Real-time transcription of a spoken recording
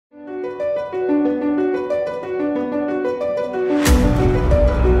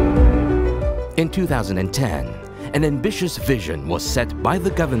In 2010, an ambitious vision was set by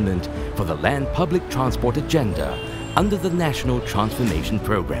the government for the land public transport agenda under the National Transformation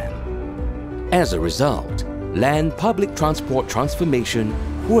Program. As a result, land public transport transformation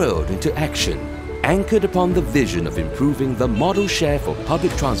whirled into action, anchored upon the vision of improving the modal share for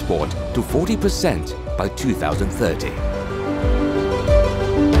public transport to 40% by 2030.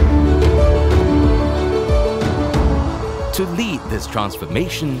 To lead this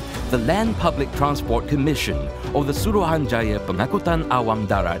transformation, the Land Public Transport Commission, or the Suruhanjaya Pengangkutan Awam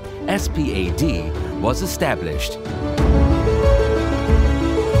Darat (SPAD), was established.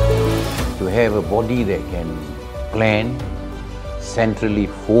 To have a body that can plan, centrally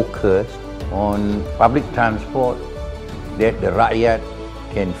focused on public transport that the rakyat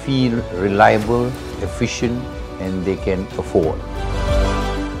can feel reliable, efficient, and they can afford.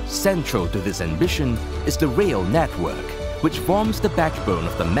 Central to this ambition is the rail network, which forms the backbone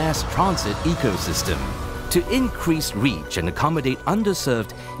of the mass transit ecosystem. To increase reach and accommodate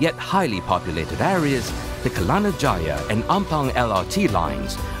underserved yet highly populated areas, the Kelana Jaya and Ampang LRT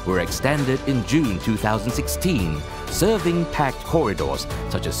lines were extended in June 2016, serving packed corridors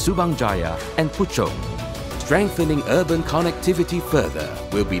such as Subang Jaya and Puchong. Strengthening urban connectivity further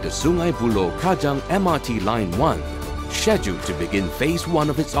will be the Sungai Buloh Krajang MRT Line 1, scheduled to begin Phase 1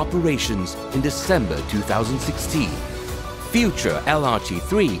 of its operations in December 2016. Future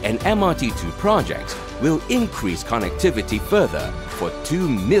LRT3 and MRT2 projects will increase connectivity further for 2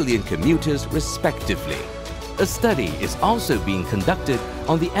 million commuters respectively. A study is also being conducted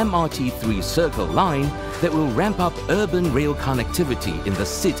on the MRT3 Circle line that will ramp up urban rail connectivity in the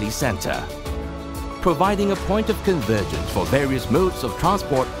city centre. Providing a point of convergence for various modes of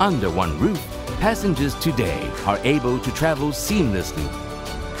transport under one roof, passengers today are able to travel seamlessly.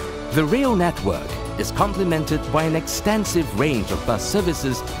 The rail network is complemented by an extensive range of bus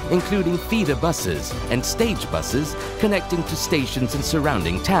services, including feeder buses and stage buses connecting to stations in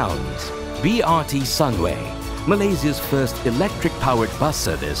surrounding towns. BRT Sunway, Malaysia's first electric-powered bus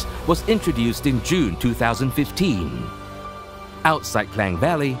service, was introduced in June 2015. Outside Klang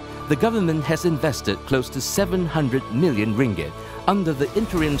Valley, the government has invested close to 700 million ringgit under the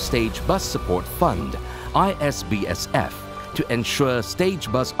Interim Stage Bus Support Fund, ISBSF, to ensure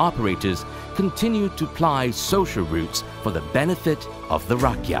stage bus operators continue to ply social routes for the benefit of the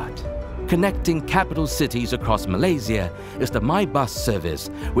rakyat. Connecting capital cities across Malaysia is the MyBus service,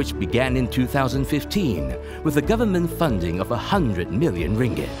 which began in 2015 with the government funding of 100 million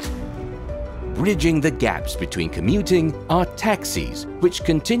ringgit. Bridging the gaps between commuting are taxis, which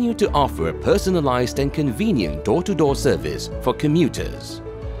continue to offer a personalized and convenient door-to-door service for commuters.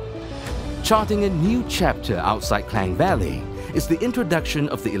 Charting a new chapter outside Klang Valley is the introduction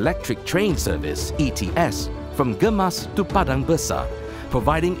of the electric train service, ETS, from Gemas to Padang Besar,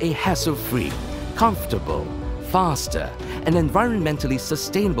 providing a hassle-free, comfortable, faster, and environmentally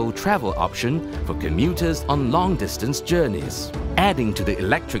sustainable travel option for commuters on long-distance journeys. Adding to the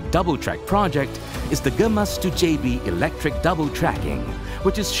electric double-track project is the Gemas to JB electric double-tracking,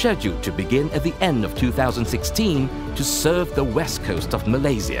 which is scheduled to begin at the end of 2016 to serve the west coast of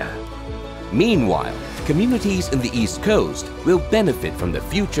Malaysia. Meanwhile, communities in the East Coast will benefit from the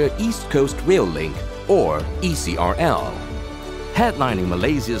future East Coast Rail Link, or ECRL. Headlining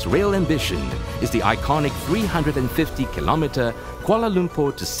Malaysia's rail ambition is the iconic 350-kilometre Kuala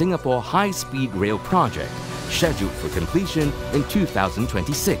Lumpur to Singapore high-speed rail project, scheduled for completion in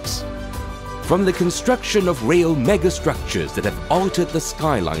 2026. From the construction of rail megastructures that have altered the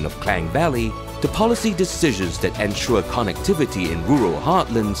skyline of Klang Valley to policy decisions that ensure connectivity in rural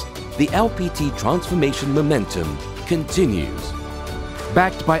heartlands, the LPT transformation momentum continues.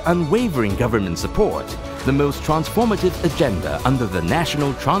 Backed by unwavering government support, the most transformative agenda under the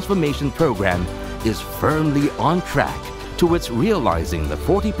National Transformation Program is firmly on track towards realizing the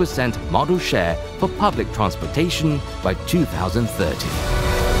 40% modal share for public transportation by 2030.